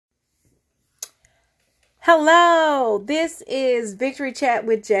Hello, this is Victory Chat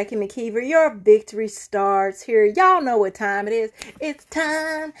with Jackie McKeever. Your victory starts here. Y'all know what time it is. It's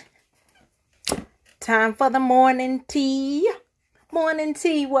time for the morning tea. Morning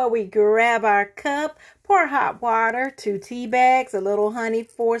tea where we grab our cup, pour hot water, 2 tea bags, a little honey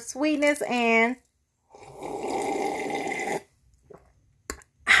for sweetness, and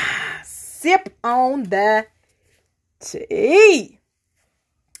sip on the tea.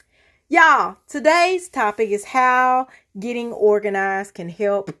 Y'all, today's topic is how getting organized can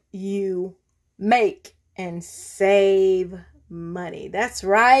help you make and save money. That's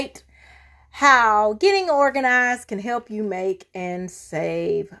right. How getting organized can help you make and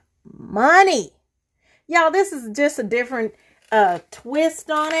save money. Y'all, this is just a different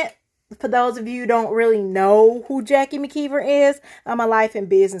twist on it. For those of you who don't really know who Jackie McKeever is, I'm a life and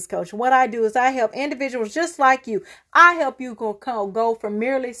business coach. What I do is I help individuals just like you. I help you go from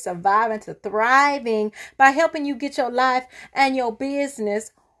merely surviving to thriving by helping you get your life and your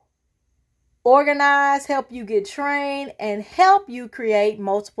business organized, help you get trained, and help you create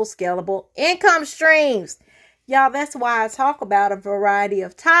multiple scalable income streams. Y'all, that's why I talk about a variety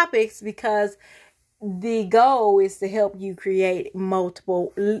of topics, because the goal is to help you create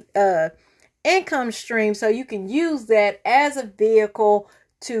multiple income streams so you can use that as a vehicle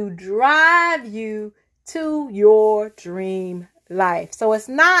to drive you to your dream life. So it's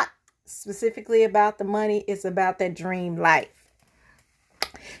not specifically about the money, it's about that dream life.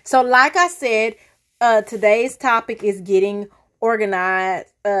 So like I said, today's topic is getting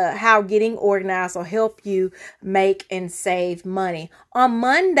organized, how getting organized will help you make and save money. On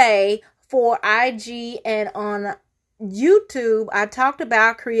Monday, for IG and on YouTube, I talked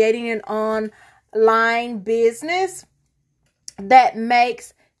about creating an online business that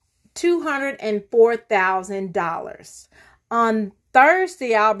makes $204,000. On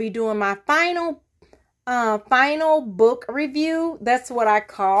Thursday, I'll be doing my final book review. That's what I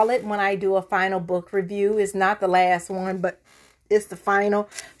call it when I do a final book review. It's not the last one, but it's the final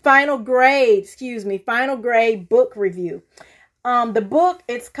grade book review. The book,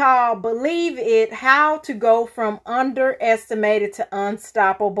 it's called Believe It, How to Go From Underestimated to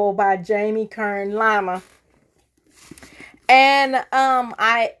Unstoppable by Jamie Kern Lima. And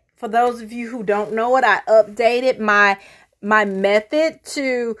for those of you who don't know it, I updated my method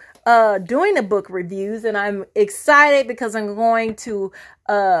to doing the book reviews, and I'm excited because I'm going to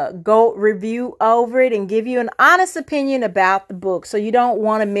go review over it and give you an honest opinion about the book. So you don't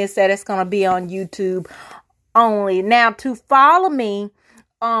want to miss that. It's going to be on YouTube only. Now, to follow me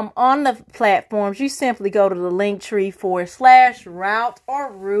on the platforms, you simply go to the Linktree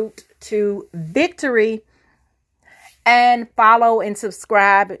 /route to victory and follow and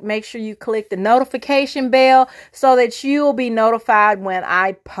subscribe. Make sure you click the notification bell so that you'll be notified when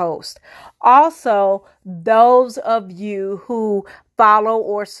I post. Also, those of you who follow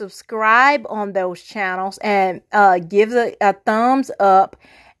or subscribe on those channels and give a thumbs up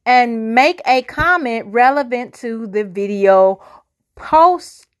and make a comment relevant to the video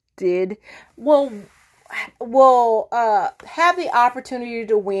posted will have the opportunity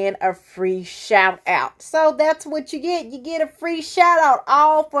to win a free shout out. So that's what you get. You get a free shout out,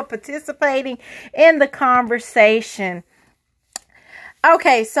 all for participating in the conversation.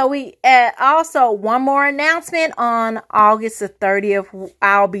 Okay, so we also one more announcement. On August the 30th,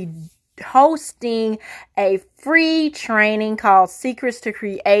 I'll be hosting a free training called Secrets to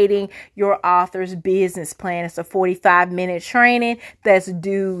Creating Your Author's Business Plan. It's a 45-minute training that's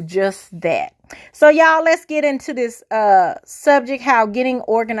do just that. So y'all, let's get into this subject, how getting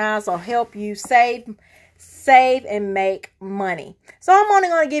organized will help you save and make money. So I'm only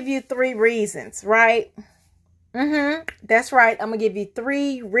going to give you 3 reasons, right? That's right. I'm going to give you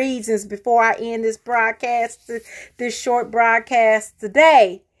 3 reasons before I end this broadcast, this short broadcast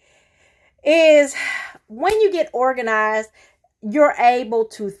today. Is when you get organized, you're able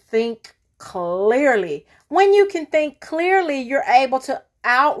to think clearly. When you can think clearly, you're able to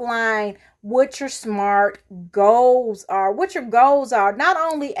outline what your SMART goals are. What your goals are. Not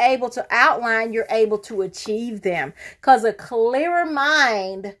only able to outline, you're able to achieve them. Because a clearer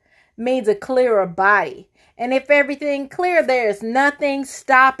mind means a clearer body. And if everything clear, there's nothing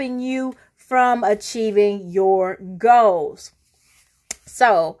stopping you from achieving your goals.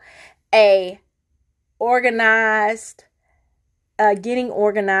 So, getting organized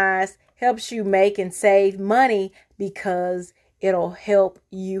helps you make and save money because it'll help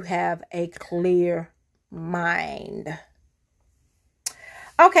you have a clear mind.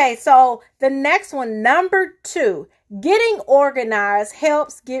 Okay, so the next one, number 2, getting organized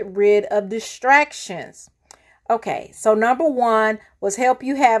helps get rid of distractions. Okay, so number 1 was help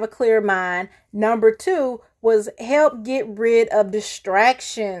you have a clear mind. Number 2 was help get rid of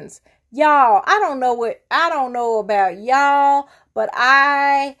distractions. Y'all, I don't know about y'all, but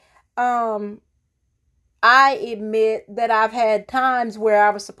I admit that I've had times where I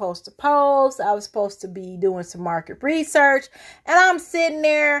was supposed to post, I was supposed to be doing some market research, and I'm sitting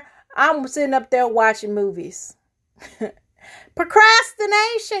up there watching movies.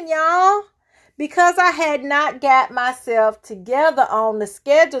 Procrastination, y'all. Because I had not got myself together on the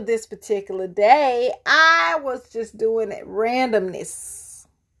schedule this particular day, I was just doing it randomness.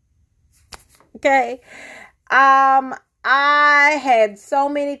 Okay. I had so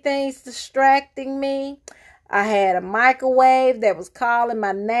many things distracting me. I had a microwave that was calling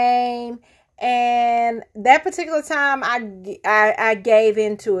my name. And that particular time I gave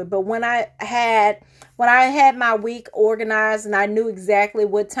into it. But when I had my week organized and I knew exactly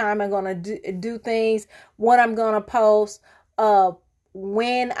what time I'm going to do things, what I'm going to post,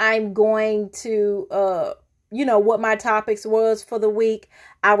 when I'm going to, what my topics was for the week,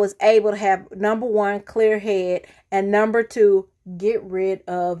 I was able to have, number 1, clear head, and number 2, get rid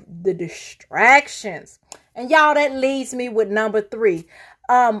of the distractions. And y'all, that leaves me with number 3.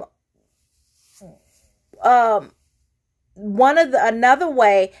 Another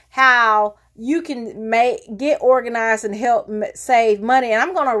way how you can get organized and help save money, and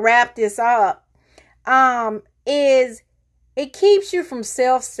I'm going to wrap this up, is it keeps you from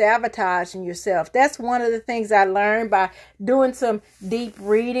self-sabotaging yourself. That's one of the things I learned by doing some deep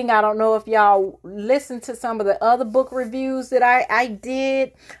reading. I don't know if y'all listened to some of the other book reviews that I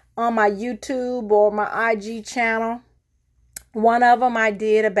did on my YouTube or my IG channel. One of them I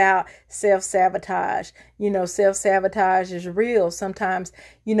did about self-sabotage. Self-sabotage is real. Sometimes,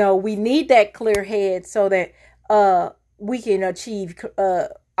 we need that clear head so that we can achieve,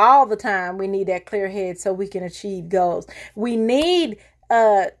 all the time we need that clear head so we can achieve goals. We need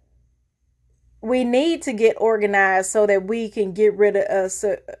to get organized so that we can get rid of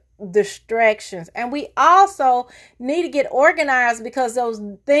distractions. And we also need to get organized because those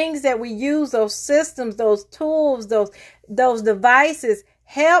things that we use, those systems, those tools, those devices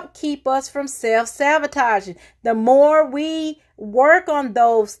help keep us from self-sabotaging. The more we work on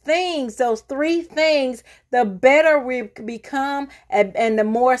those things, those 3 things, the better we become, and the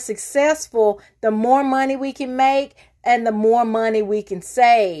more successful, the more money we can make, and the more money we can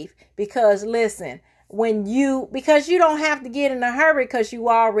save. Because listen, because you don't have to get in a hurry because you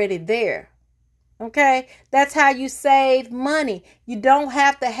already there. Okay, that's how you save money. You don't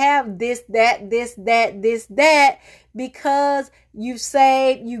have to have this, that, because you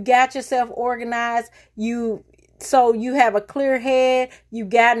got yourself organized. So you have a clear head. You've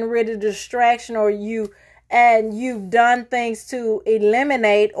gotten rid of distraction, and you've done things to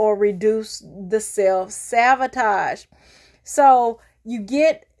eliminate or reduce the self-sabotage. So you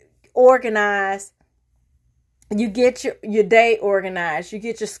get organized. You get your day organized. You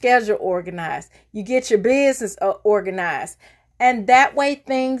get your schedule organized. You get your business organized. And that way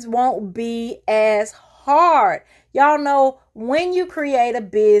things won't be as hard. Y'all know when you create a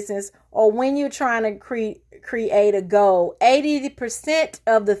business or when you're trying to create a goal, 80%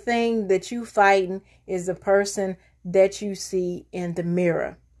 of the thing that you fighting is the person that you see in the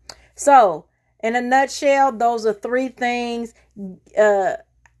mirror. So in a nutshell, those are 3 things,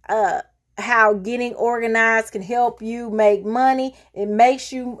 how getting organized can help you make money. It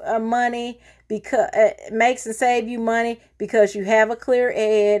makes you money because it makes and save you money because you have a clear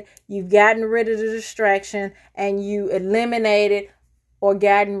head, you've gotten rid of the distraction, and you eliminated or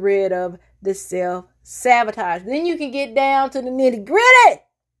gotten rid of the self-sabotage. Then you can get down to the nitty-gritty.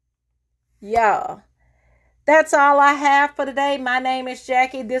 Y'all, that's all I have for today. My name is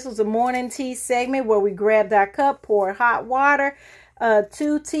Jackie. This was a morning tea segment where we grabbed our cup, poured hot water,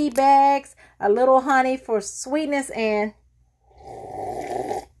 2 tea bags, a little honey for sweetness, and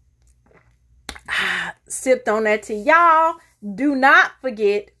sipped on that tea. Y'all, do not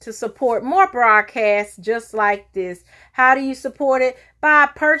forget to support more broadcasts just like this. How do you support it? By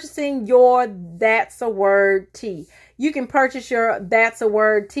purchasing your That's a Word tea. You can purchase your That's a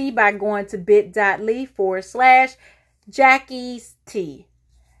Word tea by going to bit.ly/Jackie's tea.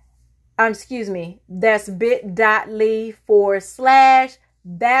 That's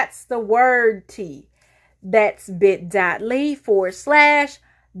bit.ly/That's the Word tea. That's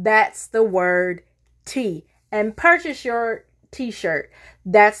bit.ly/That's the Word tea. And purchase your t-shirt.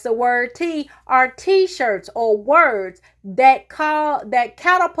 That's the Word tea are t-shirts or words that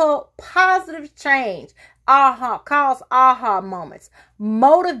catapult positive change. Cause aha moments.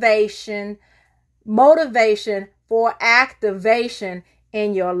 Motivation for activation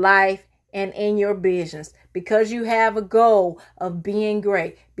in your life and in your business. because you have a goal of being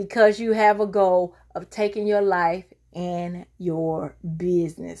great, because you have a goal of taking your life and your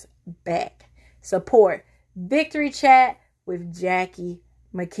business back. Support Victory Chat with Jackie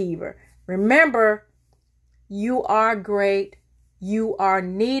McKeever. Remember, you are great. You are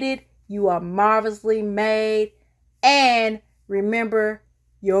needed. You are marvelously made. And remember,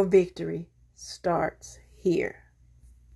 your victory starts here.